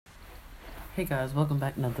Hey guys, welcome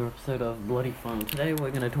back to another episode of Bloody Fun. Today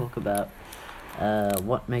we're going to talk about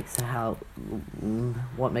what makes a Halloween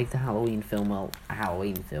film a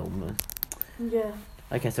Halloween film. Yeah.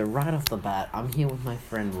 Okay, so right off the bat, I'm here with my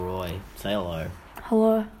friend Roy. Say hello.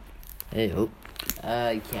 Hello. Hey.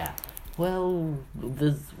 Yeah.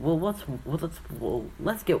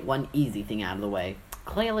 Let's get one easy thing out of the way.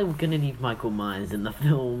 Clearly, we're gonna need Michael Myers in the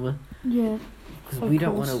film. Yeah. Because we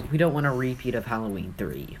don't want a repeat of Halloween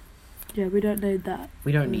 3. Yeah, we don't need that.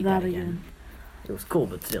 We don't need that again. It was cool,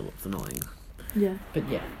 but still, it's annoying. Yeah. But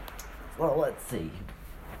yeah. Well, let's see.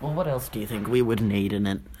 Well, what else do you think we would need in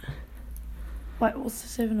it? Wait, what's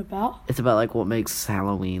this even about? It's about, what makes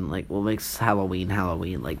Halloween,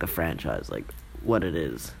 Halloween, the franchise, what it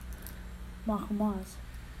is. Michael Myers.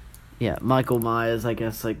 Yeah, Michael Myers, I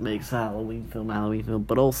guess, makes a Halloween film,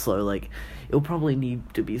 but also, it'll probably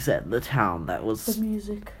need to be set in the town that was... The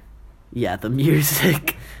music. Yeah, the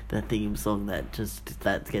music. The theme song that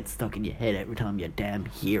gets stuck in your head every time you damn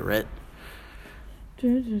hear it.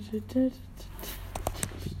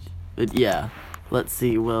 But yeah, let's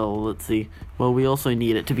see. Well, we also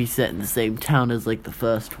need it to be set in the same town as, the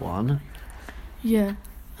first one. Yeah,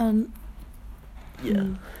 Yeah.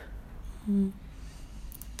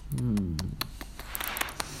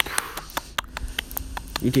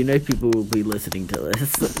 You do know people will be listening to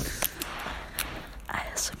this.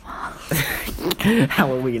 ASMR.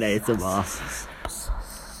 Halloween ASMR.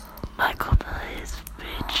 Michael Myers,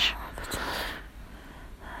 bitch.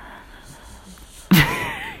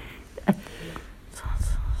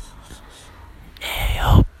 Hey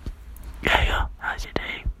yo, how's your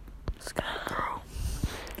day? Scarecrow.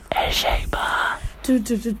 Hey Sheba.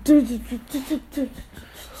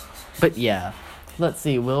 But yeah, let's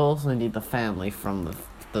see. We'll also need the family from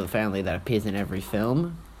the family that appears in every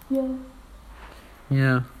film. Yeah.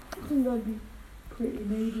 Yeah. I think that'd be pretty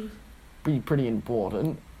needed. Pretty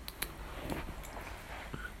important.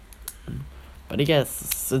 But I guess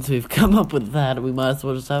since we've come up with that, we might as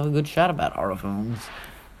well just have a good chat about horror films.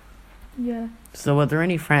 Yeah. So, are there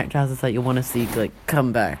any franchises that you want to see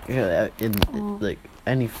come back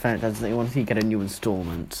any franchises that you want to see get a new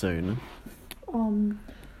installment soon?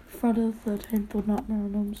 Friday the 13th or Nightmare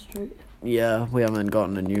on Elm Street. Yeah, we haven't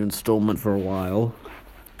gotten a new installment for a while.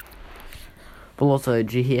 But also,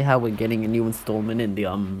 did you hear how we're getting a new installment in the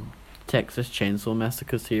Texas Chainsaw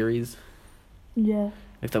Massacre series? Yeah.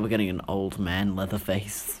 Except we're getting an old man,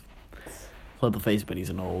 Leatherface. Leatherface, but he's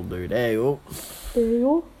an old dude. Hey, oh.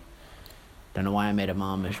 Ew. Don't know why I made him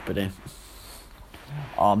Amish, but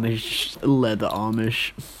Amish, leather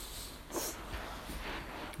Amish.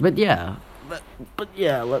 But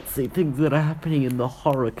yeah, let's see, things that are happening in the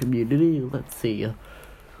horror community, let's see.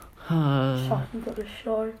 Chucky got a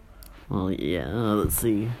show. Well, yeah, let's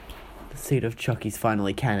see. The seed of Chucky's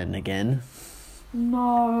finally canon again.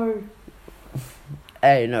 No.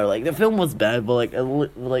 Hey, no, the film was bad, but,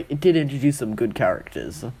 it did introduce some good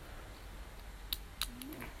characters.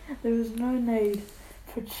 There was no need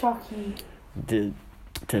for Chucky To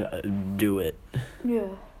do it. Yeah.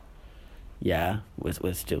 Yeah,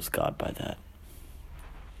 we're still scarred by that.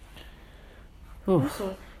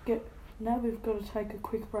 Also, now we've got to take a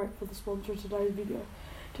quick break for the sponsor of today's video.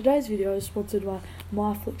 Today's video is sponsored by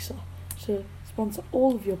MyFlixer to sponsor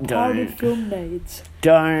all of your pirated film needs.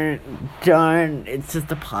 Don't. It's just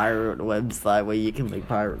a pirate website where you can make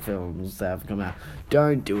pirate films that have come out.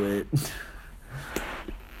 Don't do it.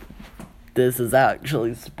 This is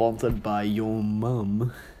actually sponsored by your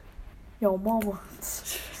mum. Your mama.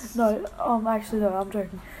 No, actually no, I'm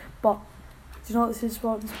joking. But do you know what this is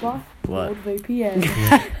sponsored by? What? NordVPN.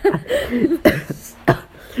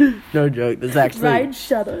 No joke. This actually. Raid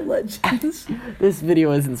Shadow Legends. This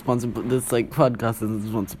video isn't sponsored, but this podcast isn't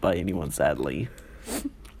sponsored by anyone. Sadly.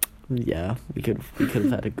 Yeah, we could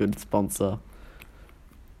have had a good sponsor.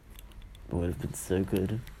 It would have been so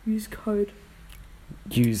good. Use code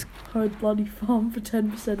Bloody Farm for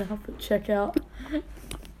 10% off at checkout.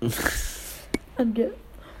 And get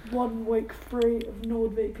 1 week free of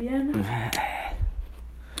NordVPN.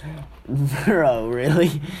 Bro,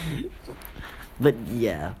 really? But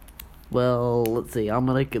yeah. Well, let's see.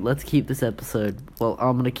 Let's keep this episode. Well,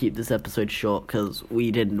 I'm gonna keep this episode short because we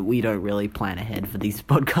don't really plan ahead for these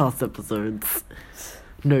podcast episodes.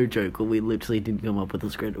 No joke. We literally didn't come up with a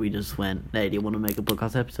script. We just went, hey, do you want to make a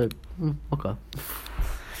podcast episode? Okay.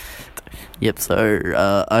 Yep,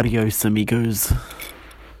 so, adios, amigos.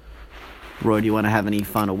 Roy, do you want to have any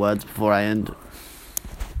final words before I end?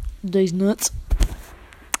 These nuts.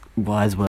 Wise words.